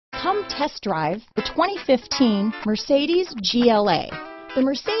Come test drive the 2015 Mercedes GLA. The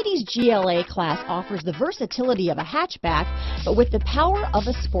Mercedes GLA class offers the versatility of a hatchback, but with the power of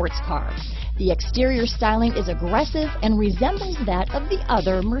a sports car. The exterior styling is aggressive and resembles that of the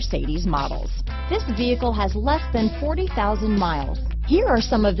other Mercedes models. This vehicle has less than 40,000 miles. Here are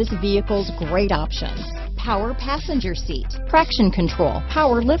some of this vehicle's great options: power passenger seat, traction control,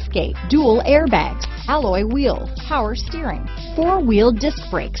 power liftgate, dual airbags, alloy wheels, power steering, four-wheel disc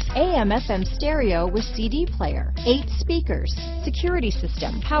brakes, AM/FM stereo with CD player, 8 speakers, security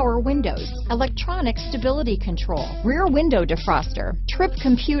system, power windows, electronic stability control, rear window defroster, trip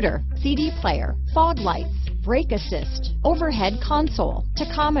computer, CD player, fog lights, brake assist, overhead console,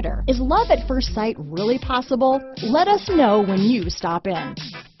 tachometer. Is love at first sight really possible? Let us know when you stop in.